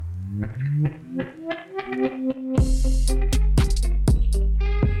All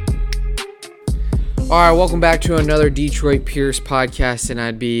right, welcome back to another Detroit Pierce podcast, and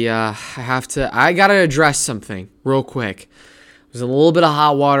I gotta address something real quick. There's a little bit of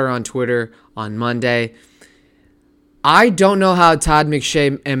hot water on Twitter on Monday. I don't know how Todd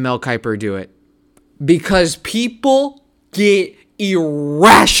McShay and Mel Kiper do it, because people get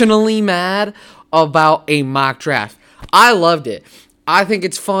irrationally mad about a mock draft. I loved it. I think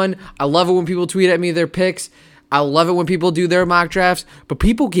it's fun. I love it when people tweet at me their picks. I love it when people do their mock drafts, but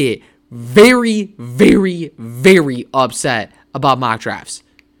people get very, very, very upset about mock drafts.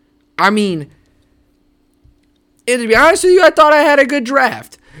 I mean, and to be honest with you, I thought I had a good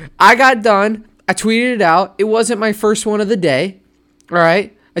draft. I got done. I tweeted it out. It wasn't my first one of the day. All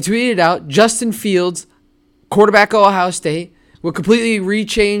right. I tweeted it out. Justin Fields, quarterback of Ohio State, will completely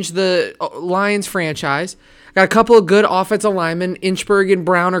rechange the Lions franchise. Got a couple of good offensive linemen. Inchberg and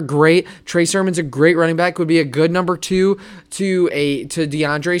Brown are great. Trey Sermon's a great running back. Would be a good number 2 to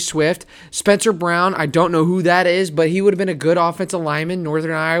DeAndre Swift. Spencer Brown, I don't know who that is, but he would have been a good offensive lineman.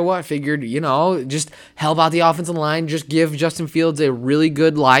 Northern Iowa, I figured, just help out the offensive line. Just give Justin Fields a really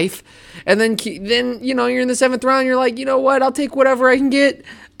good life. And then you're in the 7th round. You're like, you know what? I'll take whatever I can get.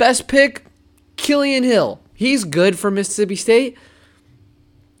 Best pick, Killian Hill. He's good for Mississippi State.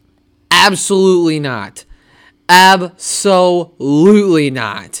 Absolutely not. Absolutely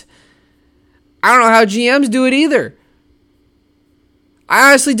not. I don't know how GMs do it either. I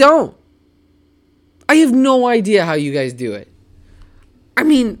honestly don't. I have no idea how you guys do it. I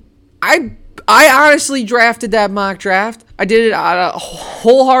mean, I honestly drafted that mock draft. I did it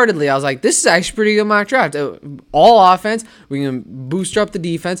wholeheartedly. I was like, this is actually a pretty good mock draft. All offense. We can boost up the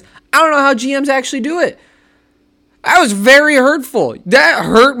defense. I don't know how GMs actually do it. That was very hurtful. That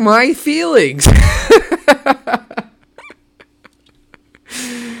hurt my feelings.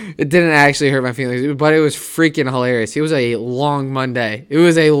 It didn't actually hurt my feelings, but it was freaking hilarious. It was a long Monday.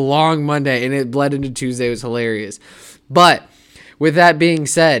 And it bled into Tuesday. It was hilarious. But with that being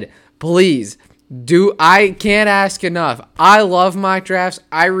said, please I can't ask enough. I love mock drafts.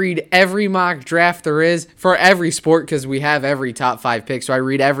 I read every mock draft there is for every sport, because we have every top 5 pick. So I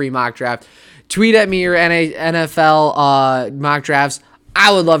read every mock draft. Tweet at me your NFL mock drafts.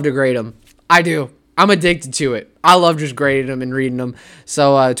 I would love to grade them. I do. I'm addicted to it. I love just grading them and reading them.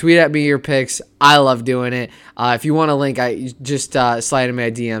 So tweet at me your picks. I love doing it. If you want a link, I just slide in my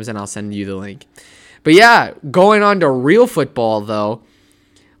DMs and I'll send you the link. But yeah, going on to real football though.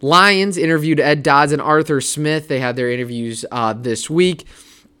 Lions interviewed Ed Dodds and Arthur Smith. They had their interviews this week.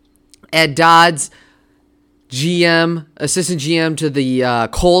 Ed Dodds, assistant GM to the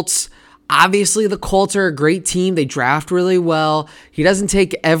Colts. Obviously, the Colts are a great team. They draft really well. He doesn't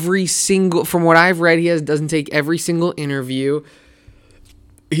take from what I've read, doesn't take every single interview.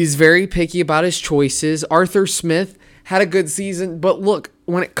 He's very picky about his choices. Arthur Smith had a good season, but look,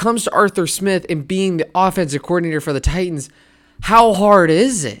 when it comes to Arthur Smith and being the offensive coordinator for the Titans, how hard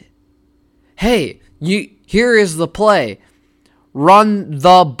is it? Hey, here is the play. Run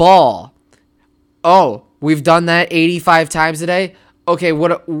the ball. Oh, we've done that 85 times today. Okay,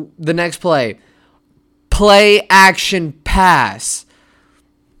 what the next play? Play action pass.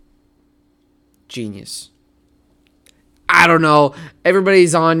 Genius. I don't know.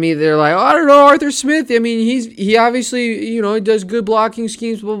 Everybody's on me. They're like, I don't know, Arthur Smith. I mean, he obviously, he does good blocking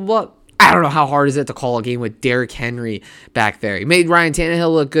schemes, blah, blah, blah. I don't know how hard is it to call a game with Derrick Henry back there. He made Ryan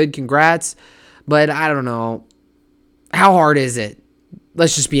Tannehill look good. Congrats. But I don't know. How hard is it?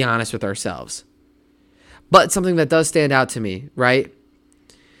 Let's just be honest with ourselves. But something that does stand out to me, right?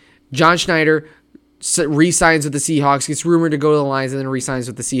 John Schneider re-signs with the Seahawks, gets rumored to go to the Lions, and then re-signs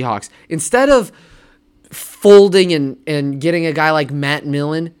with the Seahawks. Instead of folding and getting a guy like Matt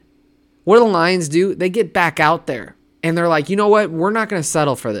Millen, what do the Lions do? They get back out there, and they're like, you know what? We're not going to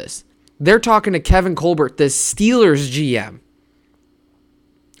settle for this. They're talking to Kevin Colbert, the Steelers GM.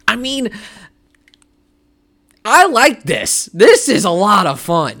 I mean, I like this. This is a lot of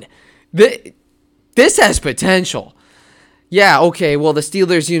fun. This has potential. Yeah, okay, well, the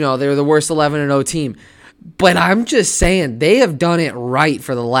Steelers, they're the worst 11-0 team. But I'm just saying, they have done it right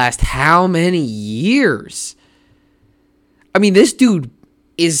for the last how many years? I mean, this dude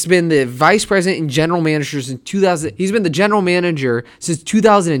has been the vice president and general manager since 2000. He's been the general manager since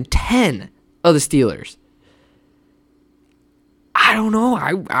 2010 of the Steelers. I don't know.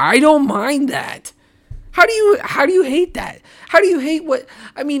 I don't mind that. How do you hate that? How do you hate what?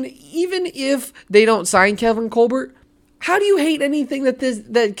 I mean, even if they don't sign Kevin Colbert, how do you hate anything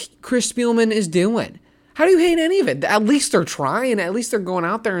that Chris Spielman is doing? How do you hate any of it? At least they're trying. At least they're going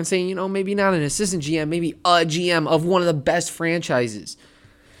out there and saying, maybe not an assistant GM, maybe a GM of one of the best franchises.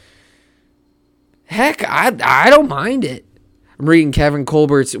 heck, I don't mind it. I'm reading Kevin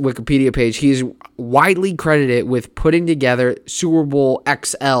Colbert's Wikipedia page. He's widely credited with putting together Super Bowl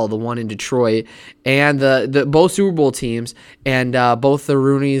XL, the one in Detroit, and the both Super Bowl teams, and both the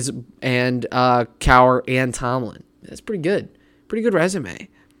Rooneys and Cowher and Tomlin. That's pretty good. Pretty good resume.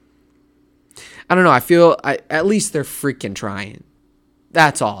 I don't know. I feel at least they're freaking trying.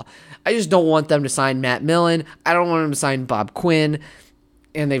 That's all. I just don't want them to sign Matt Millen. I don't want them to sign Bob Quinn.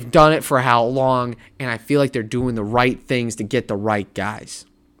 And they've done it for how long, and I feel like they're doing the right things to get the right guys.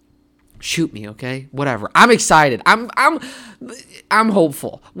 Shoot me, okay? Whatever. I'm excited. I'm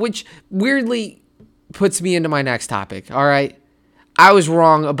hopeful, which weirdly puts me into my next topic, all right? I was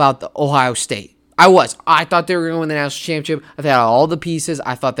wrong about the Ohio State. I thought they were going to win the national championship. I thought all the pieces.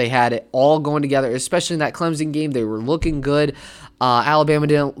 I thought they had it all going together, especially in that Clemson game. They were looking good. Alabama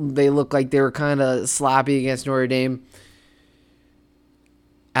didn't. They looked like they were kind of sloppy against Notre Dame.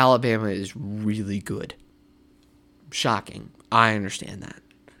 Alabama is really good. Shocking. I understand that.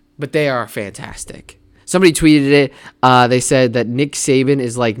 But they are fantastic. Somebody tweeted it. They said that Nick Saban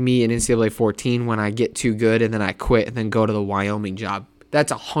is like me in NCAA 14 when I get too good and then I quit and then go to the Wyoming job.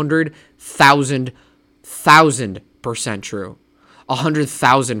 That's 100,000% true.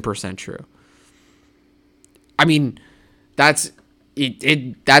 100,000% true. I mean, that's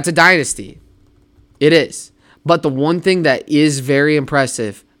a dynasty. It is. But the one thing that is very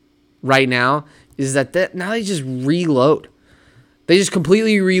impressive right now is that now they just reload. They just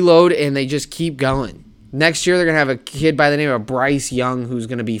completely reload and they just keep going. Next year, they're going to have a kid by the name of Bryce Young who's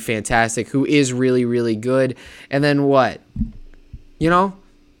going to be fantastic, who is really, really good. And then what? You know?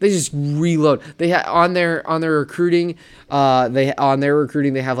 They just reload. They on their recruiting, they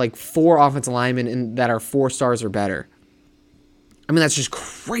have like 4 offensive linemen that are 4 stars or better. I mean, that's just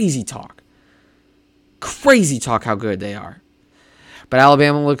crazy talk. Crazy talk how good they are. But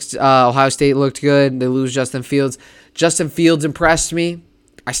Ohio State looked good. They lose Justin Fields. Justin Fields impressed me.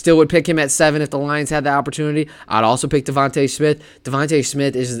 I still would pick him at 7 if the Lions had the opportunity. I'd also pick DeVonta Smith. DeVonta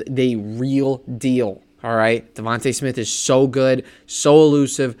Smith is the real deal. All right? DeVonta Smith is so good, so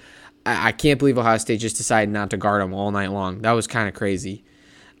elusive. I can't believe Ohio State just decided not to guard him all night long. That was kind of crazy.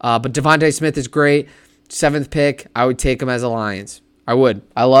 But DeVonta Smith is great. 7th pick, I would take him as a Lions. I would.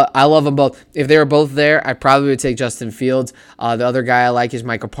 I love them both. If they were both there, I probably would take Justin Fields. The other guy I like is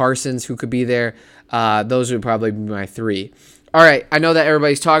Micah Parsons, who could be there. Those would probably be my 3. All right. I know that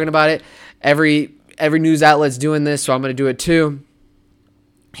everybody's talking about it. Every news outlet's doing this, so I'm going to do it too.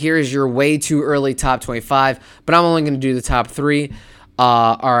 Here is your way too early top 25, but I'm only going to do the top 3.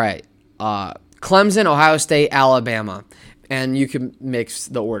 All right. Clemson, Ohio State, Alabama, and you can mix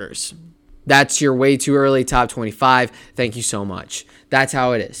the orders. That's your way too early top 25. Thank you so much. That's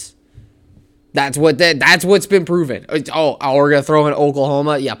how it is. That's what's been proven. Oh, we're gonna throw in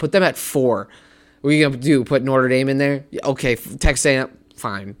Oklahoma. Yeah, put them at 4. What are you gonna do? Put Notre Dame in there? Okay, Texas A&M.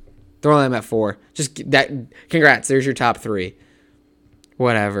 Fine. Throw them at 4. Just that. Congrats. There's your top 3.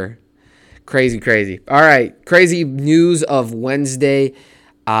 Whatever. Crazy. All right. Crazy news of Wednesday.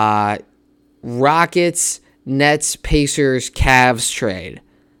 Rockets, Nets, Pacers, Cavs trade.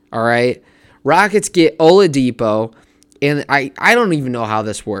 All right. Rockets get Oladipo, and I don't even know how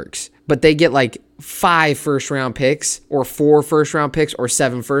this works, but they get like 5 first-round picks or 4 first-round picks or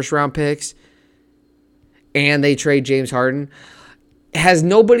 7 first-round picks, and they trade James Harden. Has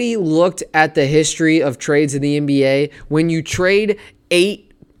nobody looked at the history of trades in the NBA? When you trade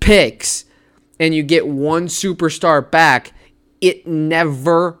 8 picks and you get 1 superstar back, it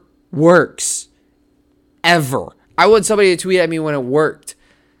never works. Ever. I want somebody to tweet at me when it worked.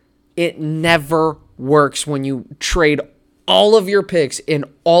 It never works when you trade all of your picks and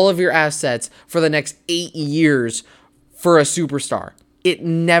all of your assets for the next 8 years for a superstar. It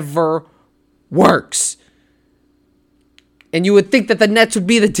never works. And you would think that the Nets would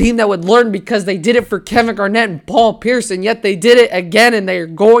be the team that would learn because they did it for Kevin Garnett and Paul Pierce, and yet they did it again, and they're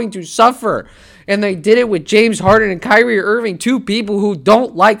going to suffer. And they did it with James Harden and Kyrie Irving, 2 people who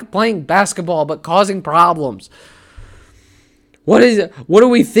don't like playing basketball but causing problems. What are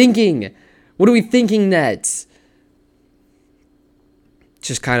we thinking? What are we thinking, Nets? It's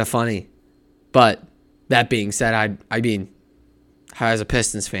just kind of funny. But that being said, I mean, as a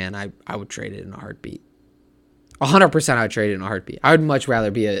Pistons fan, I would trade it in a heartbeat. 100% I would trade it in a heartbeat. I would much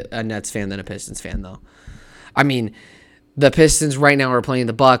rather be a Nets fan than a Pistons fan, though. I mean, the Pistons right now are playing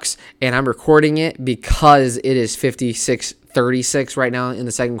the Bucks, and I'm recording it because it is 56-36 right now in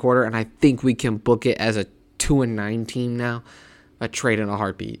the second quarter, and I think we can book it as a 2-9 team now. A trade in a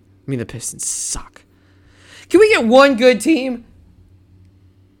heartbeat. I mean, the Pistons suck. Can we get one good team?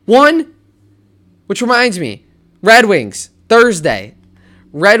 One? Which reminds me, Red Wings, Thursday.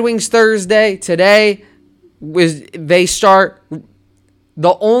 Red Wings Thursday today they start.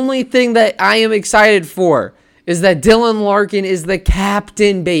 The only thing that I am excited for is that Dylan Larkin is the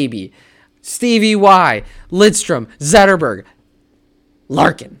captain, baby. Stevie Y, Lidstrom, Zetterberg,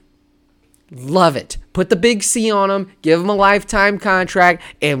 Larkin. Love it. Put the big C on him, give him a lifetime contract,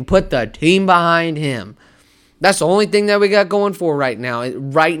 and put the team behind him. That's the only thing that we got going for right now.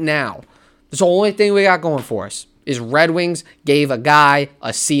 Right now. That's the only thing we got going for us is Red Wings gave a guy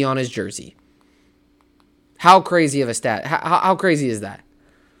a C on his jersey. How crazy of a stat? How crazy is that?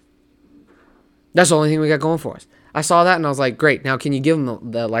 That's the only thing we got going for us. I saw that and I was like, great. Now can you give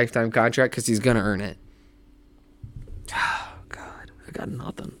him the lifetime contract because he's going to earn it? Oh, God. I got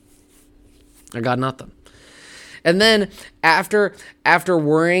nothing. And then after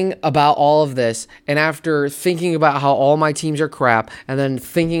worrying about all of this and after thinking about how all my teams are crap and then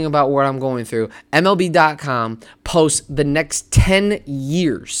thinking about what I'm going through, MLB.com posts the next 10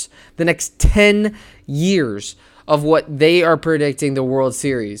 years of what they are predicting the World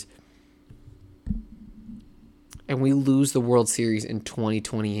Series. And we lose the World Series in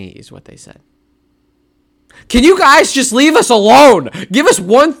 2028 is what they said. Can you guys just leave us alone? Give us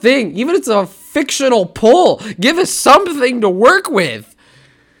one thing. Even if it's a fictional poll. Give us something to work with.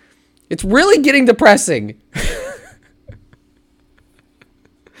 It's really getting depressing.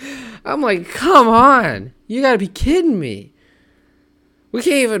 I'm like, come on. You gotta be kidding me. We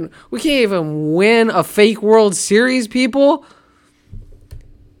can't even win a fake World Series, people.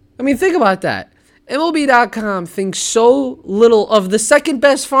 I mean, think about that. MLB.com thinks so little of the second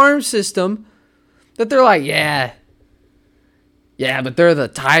best farm system that they're like, yeah, but they're the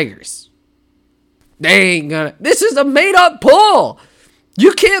Tigers. They ain't gonna. This is a made up poll.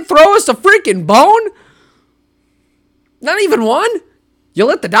 You can't throw us a freaking bone. Not even one. You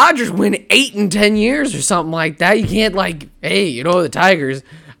let the Dodgers win 8 in 10 years or something like that. You can't hey, the Tigers.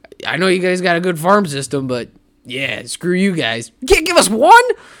 I know you guys got a good farm system, but yeah, screw you guys. You can't give us one.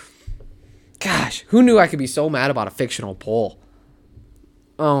 Gosh, who knew I could be so mad about a fictional poll?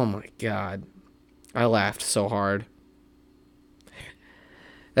 Oh my God. I laughed so hard.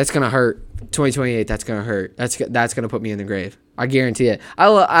 That's going to hurt. 2028, that's going to hurt. That's going to put me in the grave. I guarantee it. I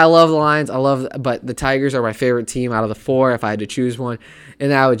love the Lions. But the Tigers are my favorite team out of the 4 if I had to choose one.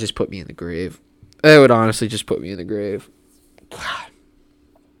 And that would just put me in the grave. It would honestly just put me in the grave. God.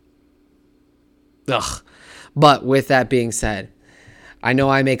 Ugh. But with that being said, I know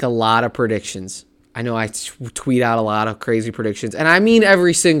I make a lot of predictions. I know I tweet out a lot of crazy predictions. And I mean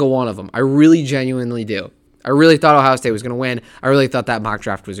every single one of them. I really genuinely do. I really thought Ohio State was going to win. I really thought that mock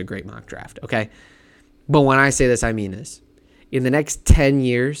draft was a great mock draft, okay? But when I say this, I mean this. In the next 10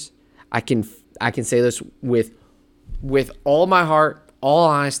 years, I can say this with all my heart, all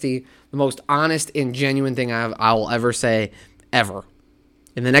honesty, the most honest and genuine thing I will ever say, ever.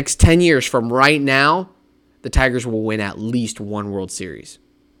 In the next 10 years from right now, the Tigers will win at least one World Series.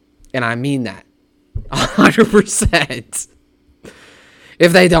 And I mean that. 100%.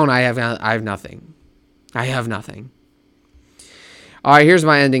 If they don't, I have nothing. I have nothing. All right, here's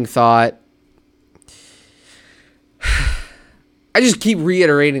my ending thought. I just keep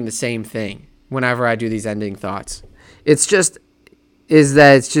reiterating the same thing whenever I do these ending thoughts. It's just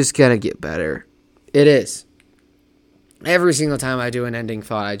going to get better. It is. Every single time I do an ending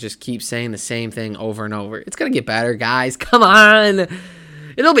thought, I just keep saying the same thing over and over. It's going to get better, guys. Come on.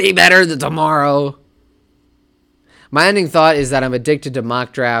 It'll be better than tomorrow. My ending thought is that I'm addicted to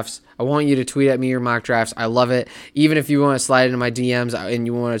mock drafts. I want you to tweet at me your mock drafts. I love it. Even if you want to slide into my DMs and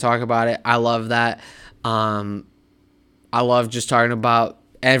you want to talk about it, I love that. I love just talking about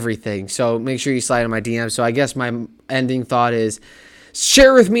everything. So make sure you slide in my DMs. So I guess my ending thought is,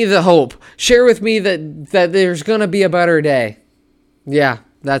 share with me the hope. Share with me that there's going to be a better day. Yeah,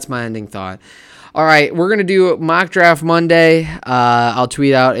 that's my ending thought. All right, we're going to do Mock Draft Monday. I'll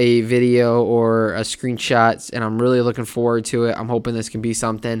tweet out a video or a screenshot, and I'm really looking forward to it. I'm hoping this can be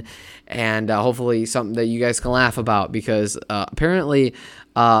something, and hopefully something that you guys can laugh about, because apparently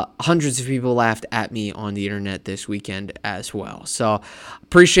hundreds of people laughed at me on the internet this weekend as well. So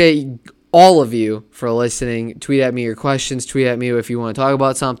appreciate all of you for listening. Tweet at me your questions. Tweet at me if you want to talk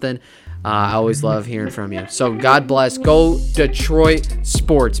about something. I always love hearing from you. So God bless. Go Detroit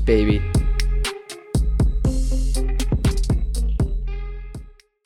sports, baby.